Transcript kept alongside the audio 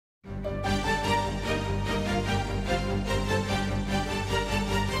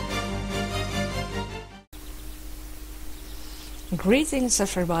Greetings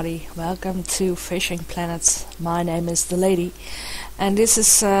everybody, welcome to Fishing Planet. My name is The Lady and this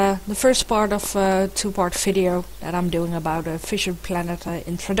is the first part of a two-part video that I'm doing about a Fishing Planet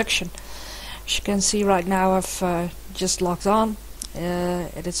introduction. As you can see right now I've just logged on.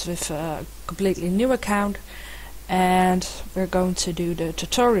 It is with a completely new account and we're going to do the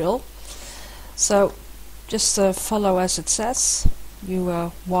tutorial. So just follow as it says.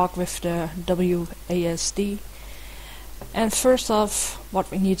 You walk with the WASD. And first off,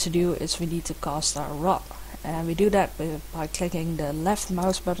 what we need to do is we need to cast our rod, and we do that by clicking the left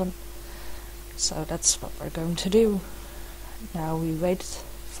mouse button. So that's what we're going to do. Now we wait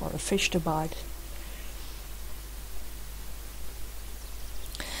for a fish to bite.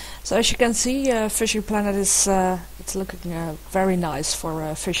 So as you can see, Fishing Planet is it's looking very nice for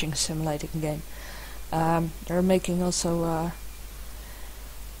a fishing simulating game. They're making also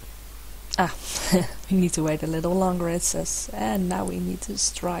we need to wait a little longer, it says, and now we need to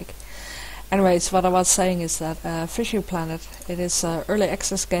strike. Anyways, what I was saying is that Fishing Planet, it is an early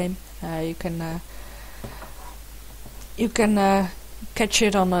access game. You can catch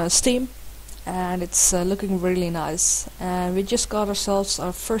it on Steam, and it's looking really nice. And we just got ourselves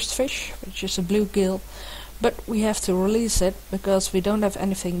our first fish, which is a bluegill, but we have to release it because we don't have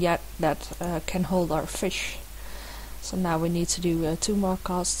anything yet that can hold our fish. So now we need to do 2 more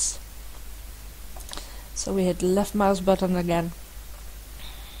casts. So we hit the left mouse button again.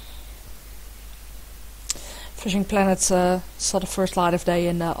 Fishing Planet saw the first light of day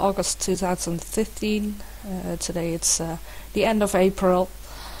in August 2015. Today it's the end of April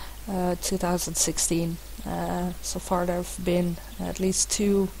 2016. So far there have been at least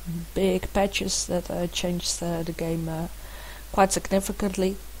 2 big patches that changed the game quite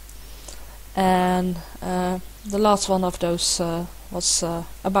significantly. And the last one of those was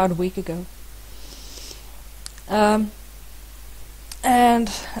about a week ago.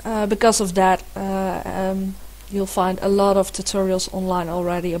 Because of that, you'll find a lot of tutorials online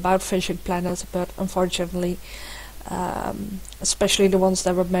already about Fishing Planet, but unfortunately, especially the ones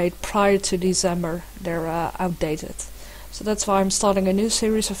that were made prior to December, they're outdated. So that's why I'm starting a new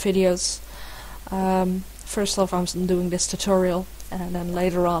series of videos. First off, I'm doing this tutorial, and then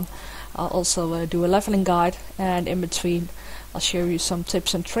later on I'll also do a leveling guide, and in between I'll show you some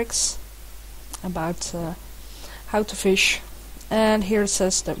tips and tricks about how to fish. And here it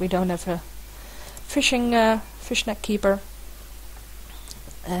says that we don't have a fishnet keeper,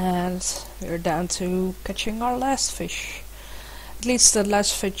 and we're down to catching our last fish, at least the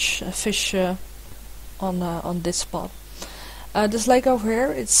last fish on this spot. This lake over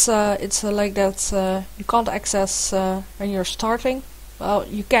here, it's a lake that you can't access when you're starting. Well,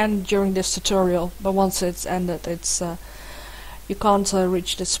 you can during this tutorial, but once it's ended, it's you can't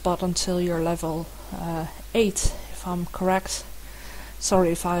reach this spot until you're level 8, if I'm correct.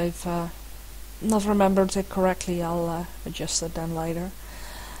 Sorry if I've not remembered it correctly, I'll adjust it then later.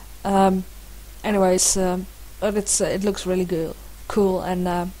 Anyways, but it looks really cool,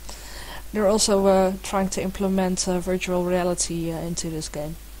 and they're also trying to implement virtual reality into this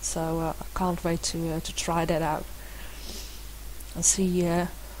game. So I can't wait to try that out and see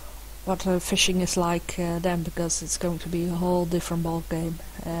what fishing is like then, because it's going to be a whole different ball game.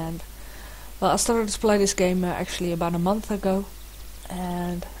 And well, I started to play this game actually about a month ago,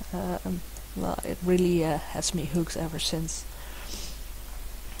 and well, it really has me hooked ever since.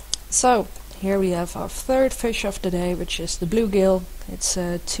 So here we have our third fish of the day, which is the bluegill. It's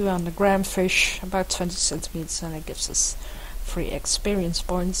a 200 gram fish, about 20 centimeters, and it gives us 3 experience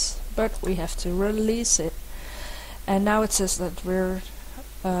points, but we have to release it. And now it says that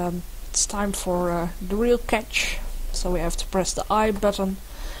it's time for the real catch, so we have to press the I button.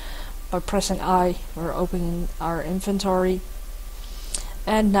 By pressing I, we're opening our inventory,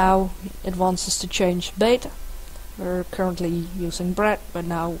 and now it wants us to change bait. We're currently using bread, but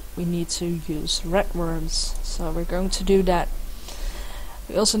now we need to use red worms, so we're going to do that.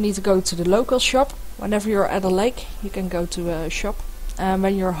 We also need to go to the local shop. Whenever you're at a lake, you can go to a shop, and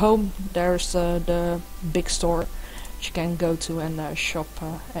when you're home, there's the big store which you can go to and shop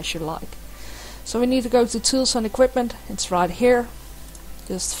as you like. So we need to go to tools and equipment. It's right here.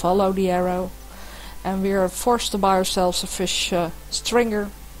 Just follow the arrow, and we are forced to buy ourselves a fish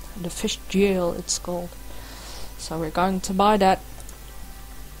stringer, the fish jail it's called. So we're going to buy that,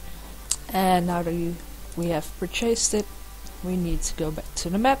 and now that we have purchased it, we need to go back to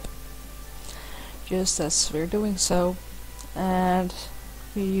the map, just as we're doing so. And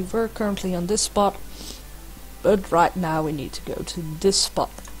we were currently on this spot, but right now we need to go to this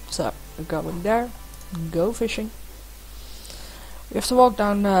spot. So we're going there, go fishing. We have to walk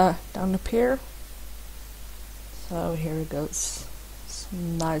down the pier. So here it goes.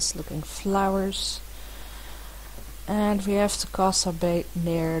 Some nice looking flowers. And we have to cast our bait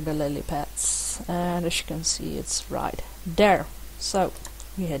near the lily pads. And as you can see, it's right there. So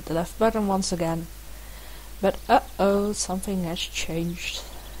we hit the left button once again. But uh-oh, something has changed.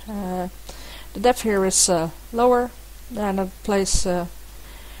 The depth here is lower than the place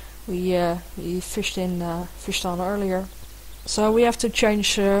we fished on earlier. So we have to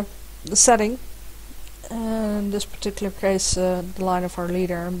change the setting. In this particular case, the line of our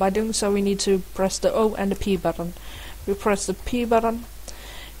leader. And by doing so, we need to press the O and the P button. We press the P button,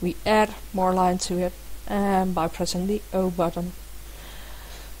 we add more line to it, and by pressing the O button,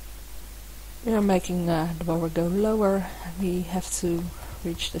 we are making the bower go lower. We have to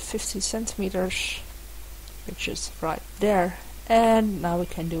reach the 50 centimeters, which is right there. And now we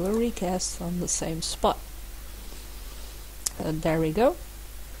can do a recast on the same spot. There we go.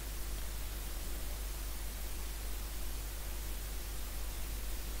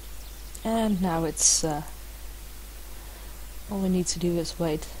 And now it's all we need to do is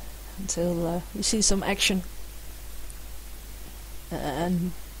wait until we see some action.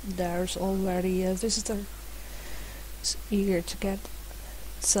 And there's already a visitor who's eager to get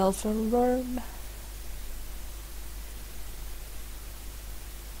itself a worm.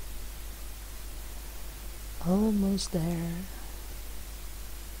 Almost there.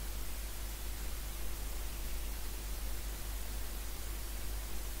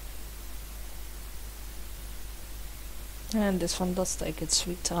 And this one does take its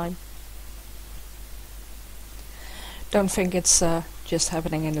sweet time. Don't think it's just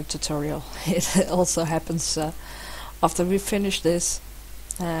happening in the tutorial. It also happens after we finish this,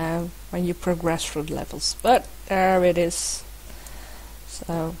 when you progress through the levels. But there it is.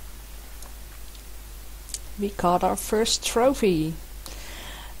 So we caught our first trophy.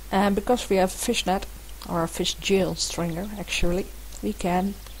 And because we have a fish net, or a fish gill stringer actually, we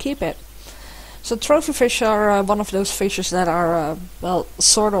can keep it. So trophy fish are one of those fishes that are, well,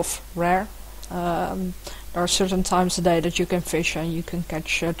 sort of rare. There are certain times a day that you can fish and you can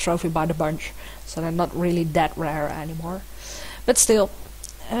catch a trophy by the bunch. So they're not really that rare anymore. But still,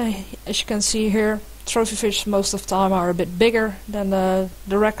 as you can see here, trophy fish most of the time are a bit bigger than the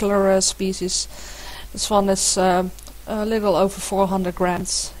regular species. This one is a little over 400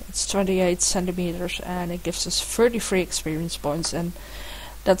 grams. It's 28 centimeters and it gives us 33 experience points. And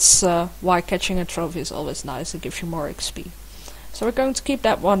that's why catching a trophy is always nice. It gives you more XP. So we're going to keep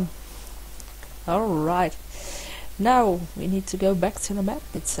that one. Alright. Now we need to go back to the map,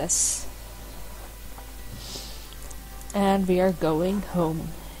 it says. And we are going home.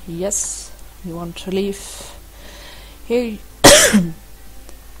 Yes, we want to leave. Here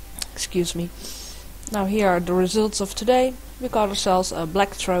excuse me. Now here are the results of today. We got ourselves a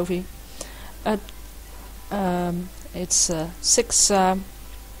black trophy. It's 6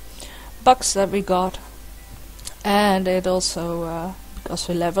 bucks that we got, and it also because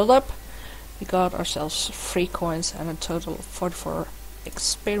we leveled up, we got ourselves 3 coins and a total of 44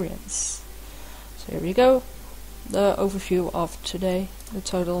 experience. So here we go, the overview of today, the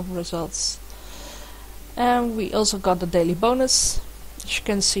total results. And we also got the daily bonus, as you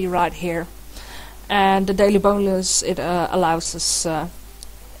can see right here. And the daily bonus, it allows us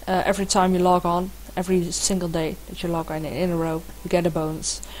every time you log on, every single day that you log on in a row, you get a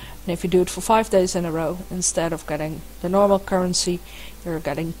bonus. And if you do it for 5 days in a row, instead of getting the normal currency, you're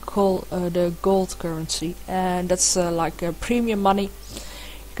getting the gold currency. And that's like premium money.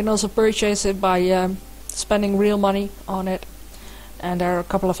 You can also purchase it by spending real money on it. And there are a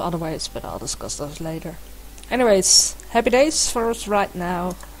couple of other ways, but I'll discuss those later. Anyways, happy days for us right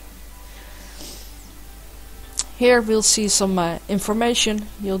now. Here we'll see some information.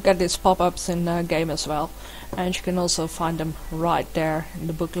 You'll get these pop-ups in game as well. And you can also find them right there in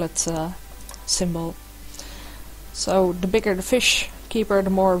the booklet symbol. So the bigger the fish keeper, the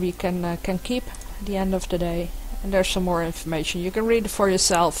more we can keep at the end of the day. And there's some more information. You can read it for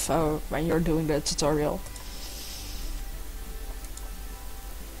yourself when you're doing the tutorial.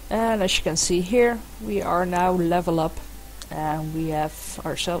 And as you can see here, we are now level up. And we have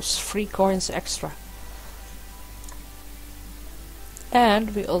ourselves 3 coins extra.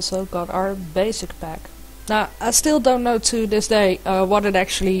 And we also got our basic pack. Now, I still don't know to this day what it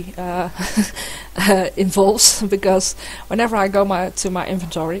actually involves, because whenever I go to my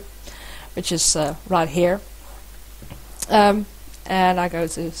inventory, which is right here, and I go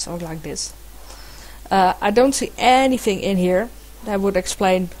to something like this, I don't see anything in here that would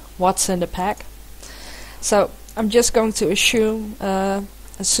explain what's in the pack. So I'm just going to assume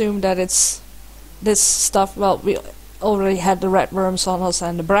that it's this stuff. Well, we already had the red worms on us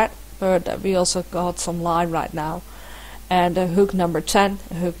and the bread, but we also got some line right now, and a hook number 10,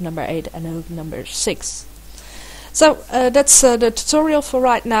 a hook number 8, and a hook number 6. So that's the tutorial for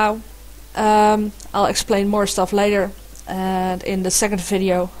right now. I'll explain more stuff later, and in the second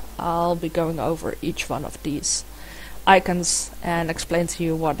video I'll be going over each one of these icons and explain to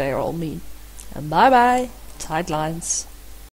you what they all mean. And bye bye, tight lines.